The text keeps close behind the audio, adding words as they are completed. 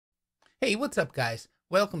Hey, what's up guys?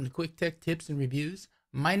 Welcome to Quick Tech Tips and Reviews.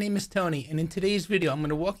 My name is Tony, and in today's video, I'm going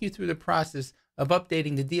to walk you through the process of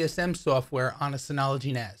updating the DSM software on a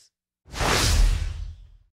Synology NAS.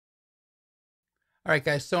 Alright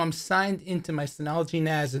guys, so I'm signed into my Synology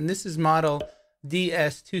NAS, and this is model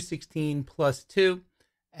DS216+2.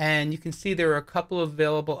 And you can see there are a couple of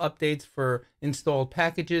available updates for installed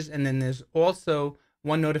packages, and then there's also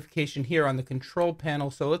one notification here on the control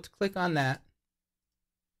panel. So let's click on that.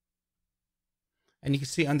 And you can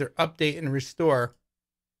see under Update and Restore,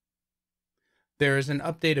 there is an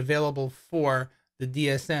update available for the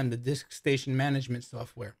DSM, the Disk Station Management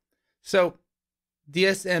Software. So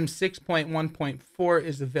DSM 6.1.4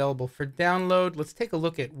 is available for download. Let's take a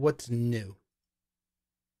look at what's new.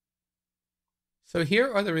 So here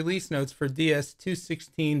are the release notes for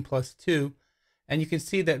DS216+2, and you can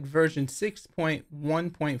see that version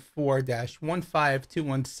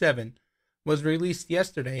 6.1.4-15217 was released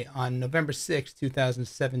yesterday on November 6,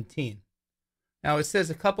 2017. Now it says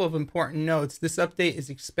a couple of important notes. This update is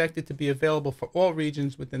expected to be available for all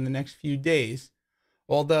regions within the next few days,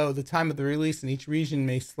 although the time of the release in each region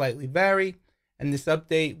may slightly vary, and this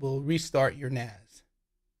update will restart your NAS.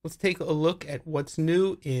 Let's take a look at what's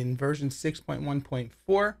new in version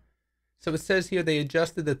 6.1.4. So it says here they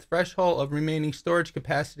adjusted the threshold of remaining storage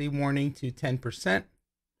capacity warning to 10%.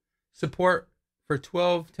 Support for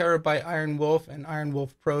 12 terabyte Iron Wolf and Iron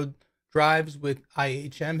Wolf Pro drives with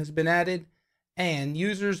IHM has been added, and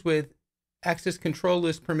users with access control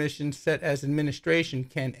list permissions set as administration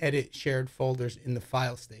can edit shared folders in the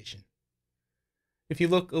file station. If you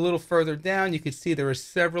look a little further down, you can see there are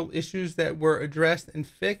several issues that were addressed and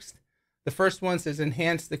fixed. The first one says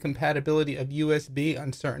enhance the compatibility of USB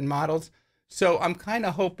on certain models. So I'm kind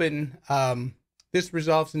of hoping this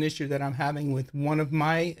resolves an issue that I'm having with one of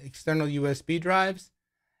my external USB drives.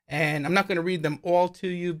 And I'm not going to read them all to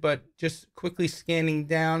you, but just quickly scanning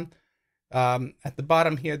down, at the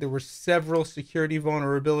bottom here, there were several security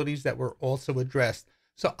vulnerabilities that were also addressed.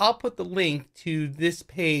 So I'll put the link to this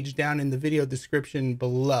page down in the video description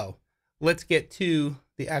below. Let's get to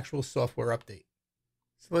the actual software update.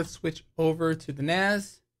 So let's switch over to the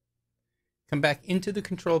NAS, come back into the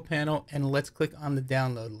control panel, and let's click on the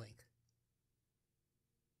download link.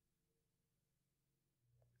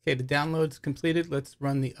 Okay, the download's completed. Let's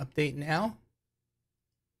run the update now.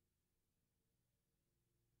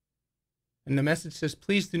 And the message says,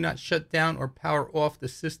 please do not shut down or power off the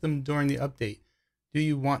system during the update. Do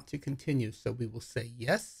you want to continue? So we will say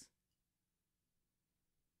yes.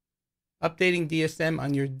 Updating DSM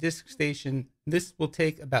on your disk station. This will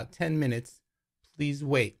take about 10 minutes. Please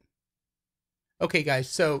wait. Okay guys,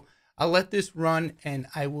 so I'll let this run and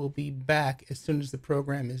I will be back as soon as the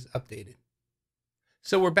program is updated.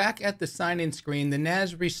 So we're back at the sign-in screen. The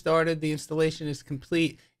NAS restarted. The installation is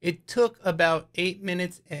complete. It took about 8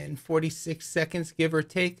 minutes and 46 seconds, give or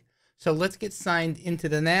take. So let's get signed into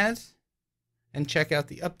the NAS and check out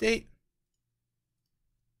the update.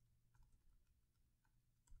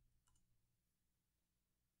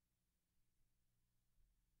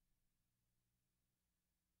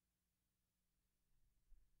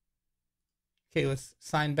 Okay, let's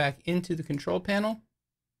sign back into the control panel.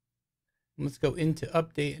 Let's go into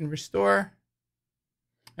Update and Restore.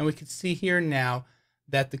 And we can see here now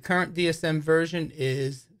that the current DSM version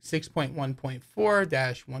is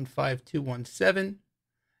 6.1.4-15217.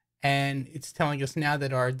 And it's telling us now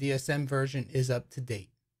that our DSM version is up to date.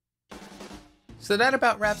 So that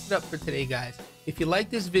about wraps it up for today, guys. If you liked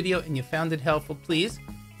this video and you found it helpful, please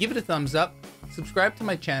give it a thumbs up, subscribe to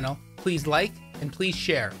my channel, please like, and please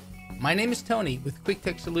share. My name is Tony with Quick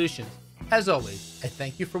Tech Solutions. As always, I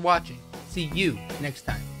thank you for watching. See you next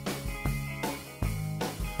time.